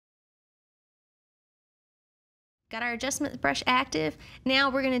Got our adjustment brush active. Now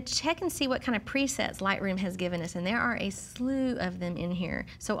we're going to check and see what kind of presets Lightroom has given us, and there are a slew of them in here.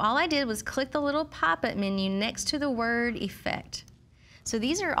 So all I did was click the little pop-up menu next to the word effect. So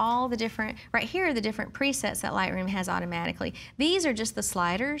these are all the different, right here are the different presets that Lightroom has automatically. These are just the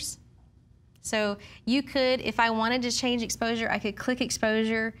sliders. So you could, if I wanted to change exposure, I could click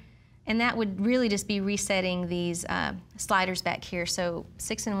exposure, and that would really just be resetting these sliders back here. So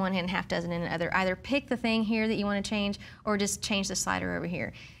 6 in one hand, half dozen in the other. Either pick the thing here that you want to change, or just change the slider over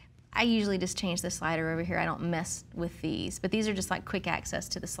here. I usually just change the slider over here. I don't mess with these, but these are just like quick access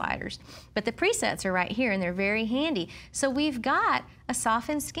to the sliders. But the presets are right here, and they're very handy. So we've got a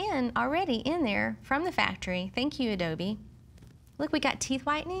softened skin already in there from the factory. Thank you, Adobe. Look, we got teeth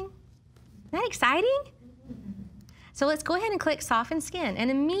whitening. Isn't that exciting? So let's go ahead and click Soften Skin, and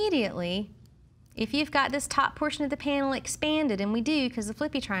immediately, if you've got this top portion of the panel expanded, and we do because the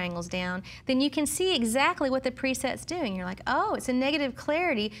flippy triangle's down, then you can see exactly what the preset's doing. You're like, oh, it's a negative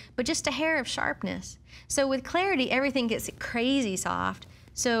clarity, but just a hair of sharpness. So with clarity, everything gets crazy soft.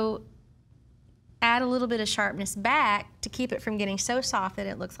 So add a little bit of sharpness back to keep it from getting so soft that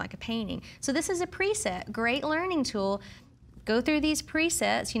it looks like a painting. So this is a preset, great learning tool. Go through these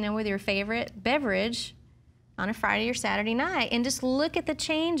presets, you know, with your favorite beverage on a Friday or Saturday night, and just look at the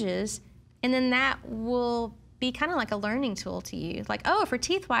changes, and then that will be kind of like a learning tool to you. Like, oh, for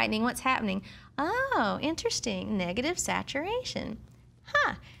teeth whitening, what's happening? Oh, interesting, negative saturation.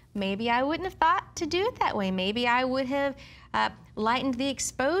 Huh, maybe I wouldn't have thought to do it that way. Maybe I would have lightened the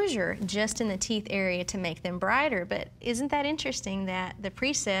exposure just in the teeth area to make them brighter, but isn't that interesting that the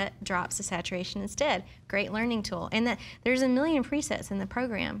preset drops the saturation instead? Great learning tool, and that there's a million presets in the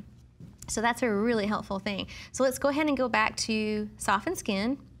program. So that's a really helpful thing. So let's go ahead and go back to Soften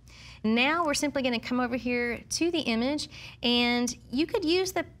Skin. Now we're simply going to come over here to the image, and you could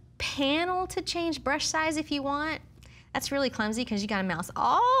use the panel to change brush size if you want. That's really clumsy because you got to mouse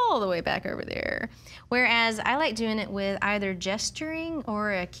all the way back over there. Whereas I like doing it with either gesturing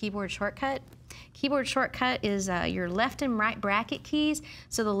or a keyboard shortcut. Keyboard shortcut is your left and right bracket keys.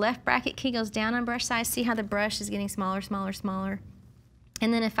 So the left bracket key goes down on brush size. See how the brush is getting smaller, smaller, smaller?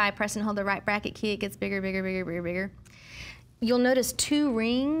 And then if I press and hold the right bracket key, it gets bigger, bigger, bigger, bigger, bigger. You'll notice 2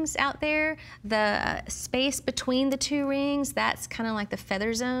 rings out there. The space between the 2 rings, that's kind of like the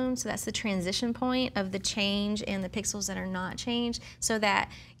feather zone. So that's the transition point of the change and the pixels that are not changed, so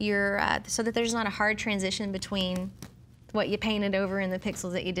that there's not a hard transition between what you painted over and the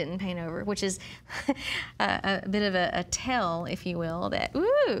pixels that you didn't paint over, which is a bit of a tell, if you will, that,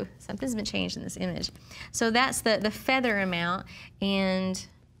 ooh, something's been changed in this image. So that's the feather amount, and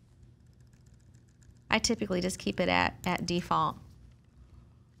I typically just keep it at default.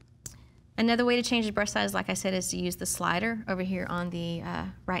 Another way to change the brush size, like I said, is to use the slider over here on the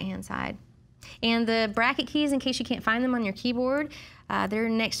right-hand side. And the bracket keys, in case you can't find them on your keyboard, they're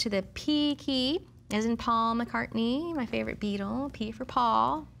next to the P key, as in Paul McCartney, my favorite Beatle, P for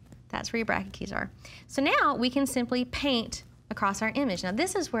Paul. That's where your bracket keys are. So now we can simply paint across our image. Now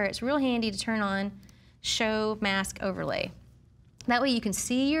this is where it's real handy to turn on Show Mask Overlay. That way you can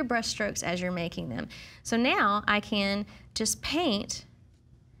see your brush strokes as you're making them. So now I can just paint,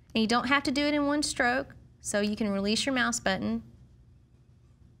 and you don't have to do it in one stroke, so you can release your mouse button.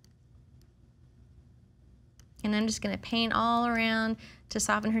 And I'm just going to paint all around to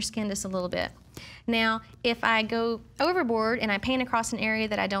soften her skin just a little bit. Now, if I go overboard and I paint across an area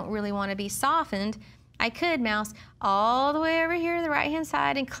that I don't really want to be softened, I could mouse all the way over here to the right-hand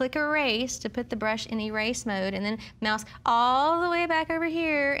side and click Erase to put the brush in erase mode, and then mouse all the way back over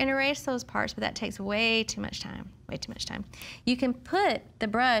here and erase those parts, but that takes way too much time, way too much time. You can put the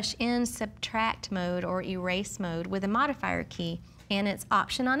brush in subtract mode or erase mode with a modifier key, and it's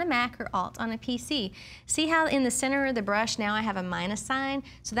Option on a Mac or Alt on a PC. See how in the center of the brush now I have a minus sign?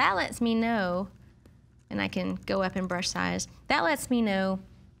 So that lets me know, and I can go up in brush size, that lets me know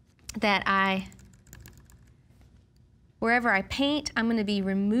that wherever I paint, I'm gonna be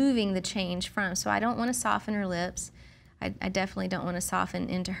removing the change from. So I don't wanna soften her lips. I definitely don't wanna soften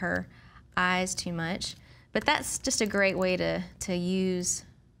into her eyes too much. But that's just a great way to use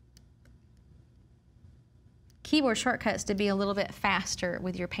keyboard shortcuts to be a little bit faster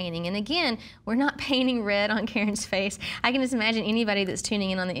with your painting. And again, we're not painting red on Karen's face. I can just imagine anybody that's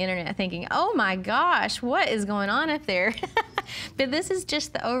tuning in on the internet thinking, oh my gosh, what is going on up there? But this is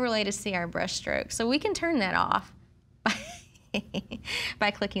just the overlay to see our brush strokes. So we can turn that off by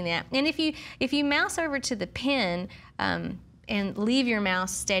clicking that. And if you mouse over to the pen and leave your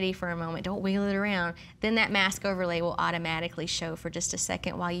mouse steady for a moment, don't wiggle it around, then that mask overlay will automatically show for just a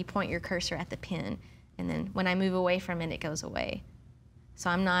second while you point your cursor at the pen. And then when I move away from it, it goes away. So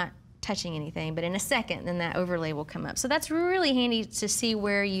I'm not touching anything, but in a second, then that overlay will come up. So that's really handy to see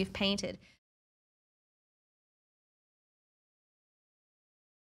where you've painted.